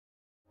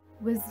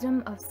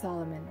Wisdom of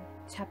Solomon,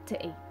 chapter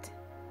 8,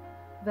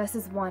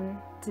 verses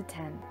 1 to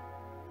 10.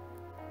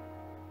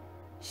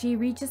 She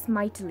reaches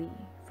mightily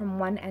from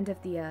one end of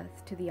the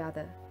earth to the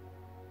other,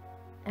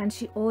 and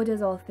she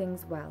orders all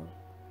things well.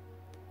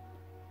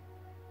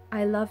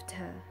 I loved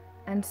her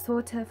and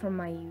sought her from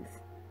my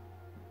youth.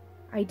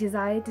 I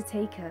desired to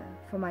take her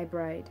for my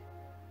bride,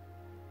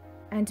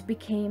 and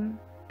became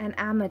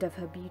enamored of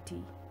her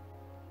beauty.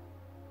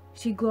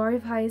 She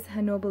glorifies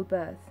her noble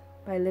birth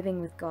by living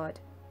with God,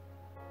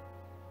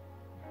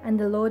 and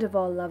the Lord of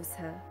all loves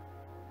her,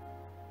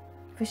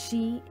 for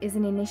she is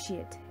an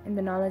initiate in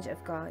the knowledge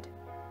of God,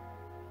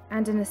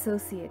 and an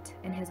associate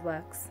in his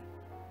works.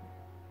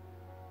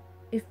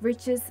 If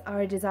riches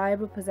are a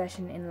desirable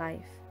possession in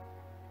life,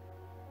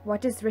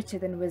 what is richer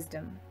than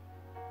wisdom,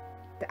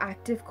 the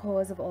active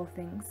cause of all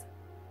things?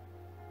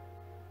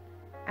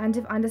 And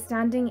if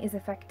understanding is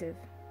effective,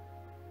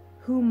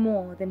 who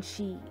more than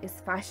she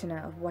is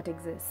fashioner of what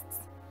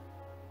exists?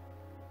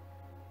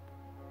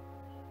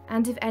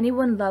 And if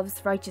anyone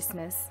loves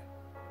righteousness,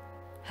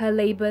 her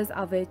labors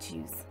are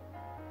virtues,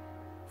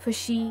 for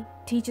she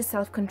teaches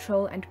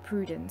self-control and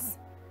prudence,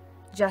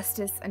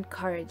 justice and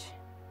courage.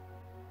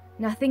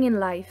 Nothing in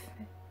life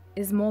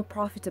is more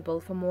profitable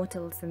for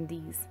mortals than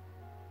these.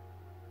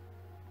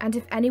 And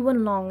if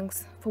anyone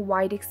longs for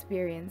wide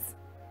experience,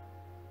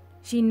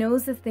 she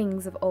knows the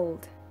things of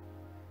old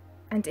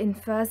and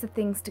infers the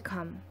things to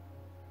come.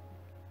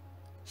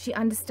 She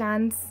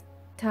understands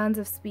turns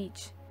of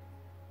speech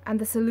and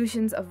the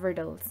solutions of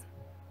riddles.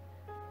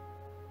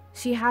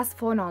 She has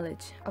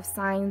foreknowledge of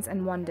signs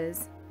and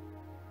wonders,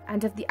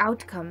 and of the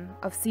outcome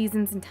of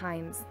seasons and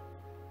times.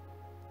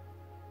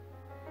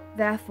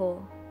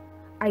 Therefore,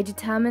 I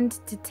determined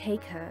to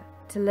take her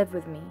to live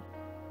with me,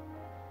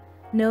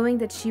 knowing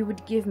that she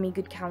would give me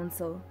good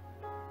counsel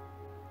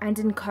and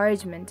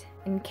encouragement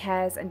in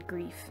cares and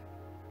grief.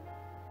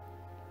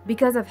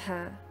 Because of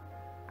her,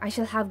 I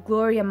shall have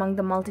glory among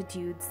the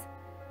multitudes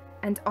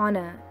and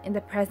honor in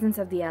the presence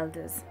of the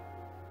elders,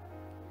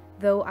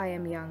 though I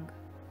am young.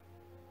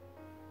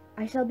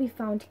 I shall be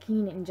found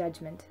keen in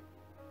judgment,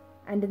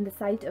 and in the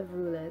sight of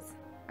rulers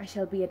I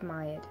shall be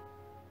admired.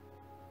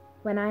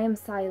 When I am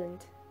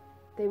silent,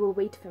 they will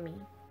wait for me,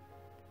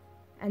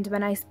 and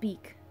when I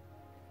speak,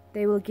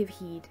 they will give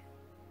heed.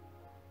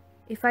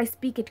 If I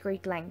speak at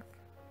great length,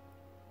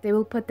 they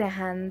will put their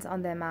hands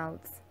on their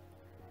mouths.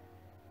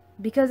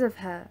 Because of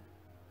her,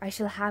 I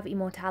shall have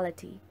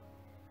immortality,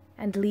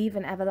 and leave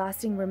an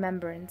everlasting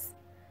remembrance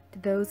to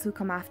those who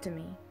come after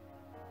me.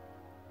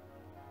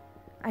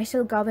 I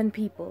shall govern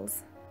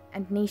peoples,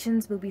 and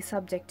nations will be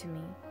subject to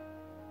me.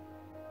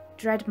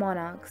 Dread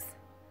monarchs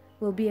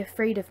will be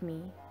afraid of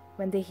me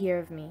when they hear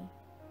of me.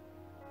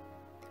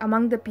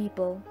 Among the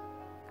people,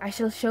 I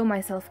shall show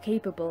myself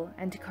capable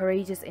and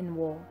courageous in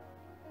war.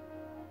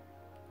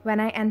 When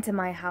I enter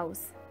my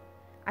house,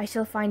 I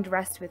shall find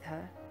rest with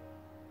her,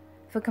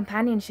 for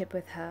companionship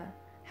with her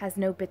has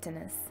no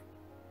bitterness,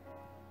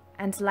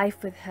 and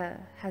life with her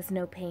has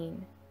no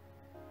pain,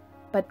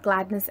 but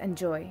gladness and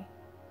joy.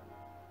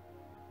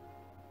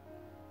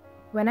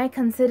 When I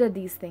considered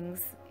these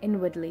things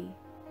inwardly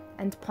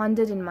and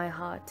pondered in my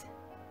heart,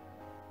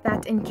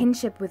 that in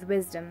kinship with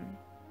wisdom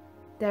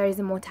there is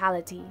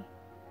immortality,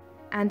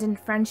 and in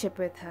friendship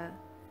with her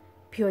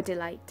pure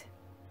delight,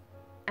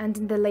 and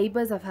in the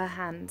labors of her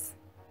hands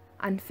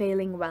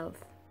unfailing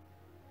wealth,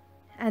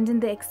 and in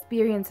the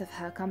experience of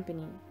her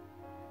company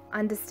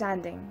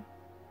understanding,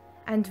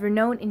 and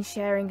renown in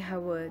sharing her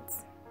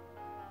words.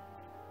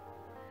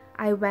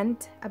 I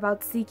went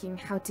about seeking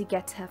how to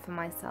get her for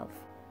myself.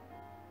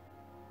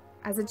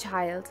 As a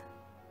child,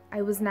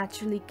 I was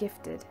naturally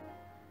gifted,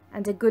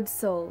 and a good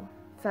soul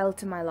fell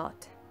to my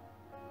lot.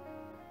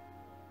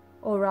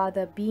 Or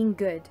rather, being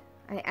good,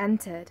 I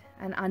entered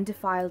an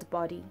undefiled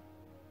body.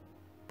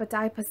 But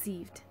I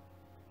perceived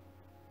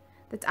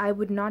that I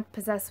would not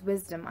possess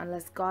wisdom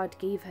unless God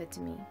gave her to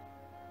me,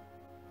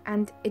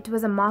 and it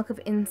was a mark of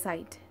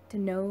insight to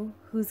know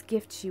whose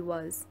gift she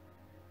was.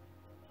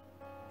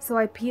 So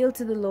I appealed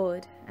to the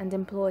Lord and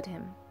implored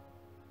him,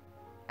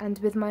 and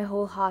with my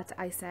whole heart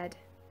I said,